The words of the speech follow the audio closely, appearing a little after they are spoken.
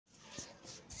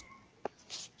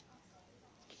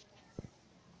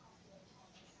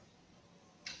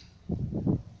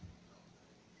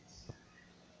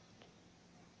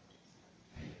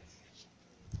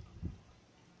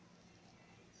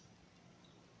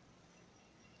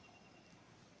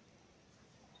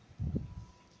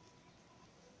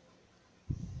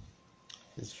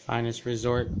Florida's finest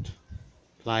resort,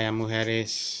 Playa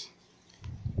Mujeres,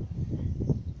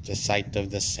 the site of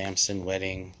the Samson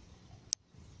wedding.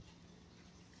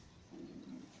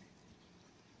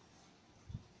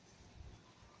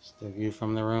 It's the view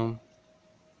from the room.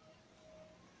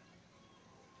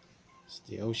 It's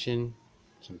the ocean,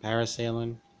 some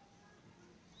parasailing,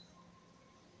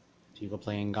 people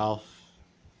playing golf.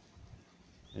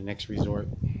 The next resort.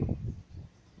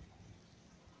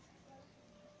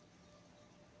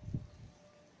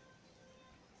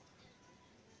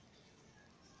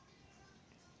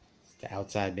 The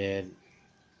outside bed,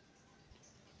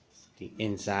 the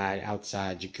inside,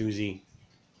 outside jacuzzi,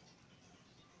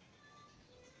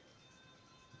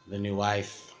 the new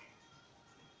wife,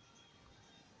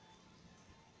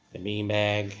 the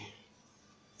beanbag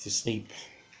to sleep,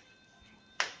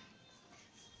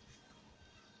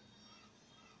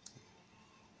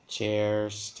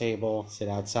 chairs, table, sit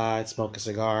outside, smoke a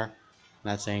cigar.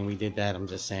 I'm not saying we did that, I'm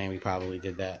just saying we probably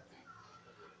did that.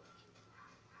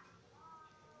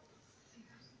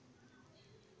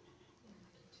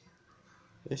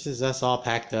 This is us all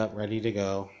packed up, ready to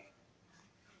go.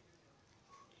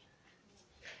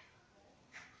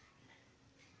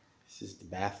 This is the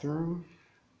bathroom.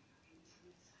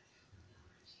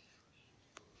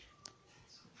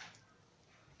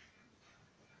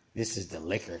 This is the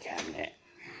liquor cabinet.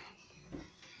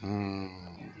 The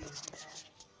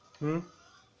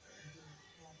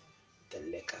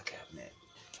liquor cabinet.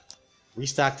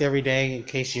 Restocked every day in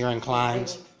case you're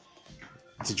inclined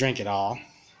to drink it all.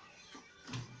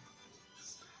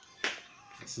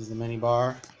 This is the mini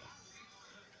bar.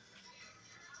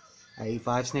 I ate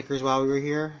 5 Snickers while we were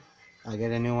here. I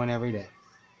get a new one every day.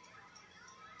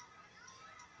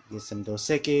 Get some Dos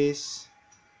Equis,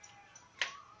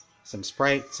 some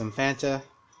Sprite, some Fanta.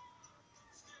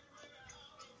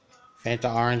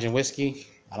 Fanta orange and whiskey.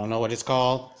 I don't know what it's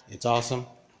called. It's awesome.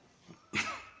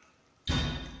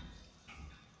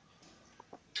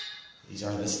 These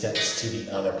are the steps to the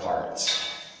other parts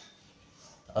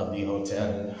of the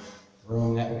hotel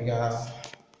room that we got.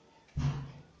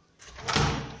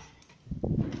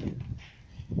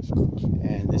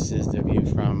 And this is the view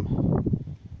from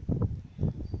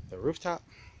the rooftop.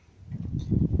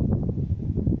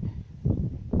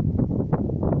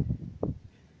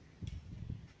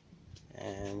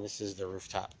 And this is the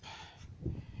rooftop.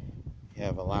 You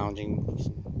have a lounging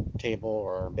table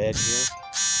or bed here.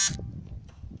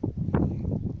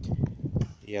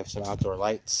 You have some outdoor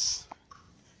lights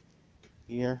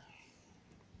here.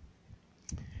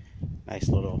 Nice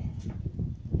little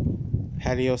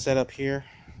patio set up here.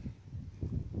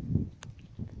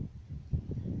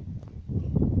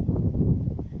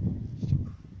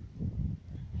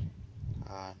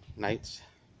 Nights.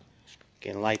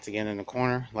 Getting lights again in the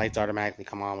corner. Lights automatically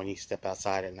come on when you step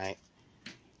outside at night.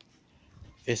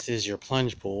 This is your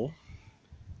plunge pool.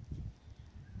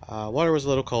 Water was a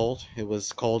little cold. It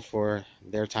was cold for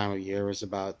their time of year. It was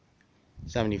about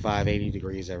 75, 80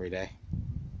 degrees every day.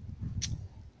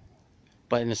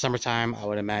 But in the summertime, I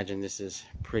would imagine this is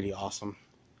pretty awesome.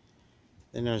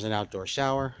 Then there's an outdoor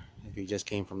shower if you just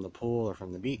came from the pool or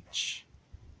from the beach.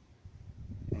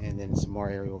 And then some more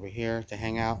area over here to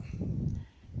hang out.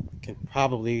 Can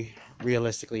probably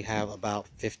realistically have about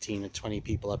 15 to 20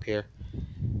 people up here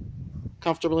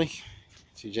comfortably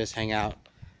to just hang out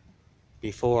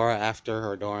before, after,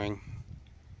 or during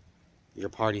your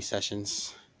party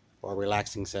sessions or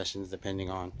relaxing sessions, depending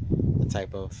on the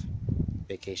type of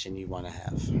vacation you want to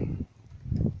have.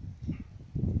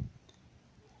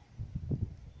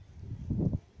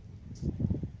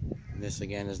 This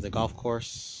again is the golf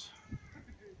course.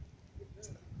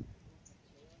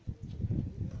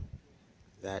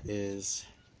 That is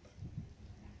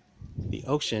the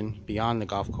ocean beyond the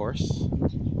golf course.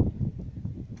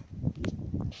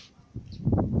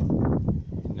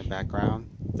 In the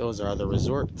background, those are other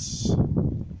resorts.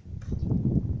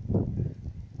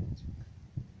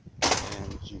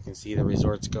 And you can see the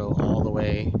resorts go all the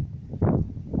way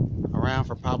around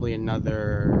for probably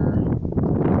another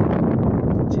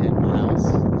 10 miles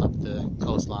up the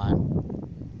coastline.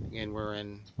 Again, we're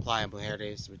in Playa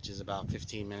Mujeres, which is about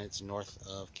 15 minutes north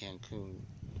of Cancun.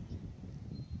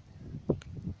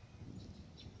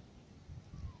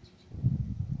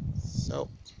 So,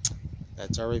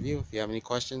 that's our review. If you have any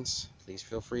questions, please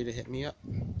feel free to hit me up.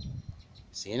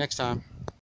 See you next time.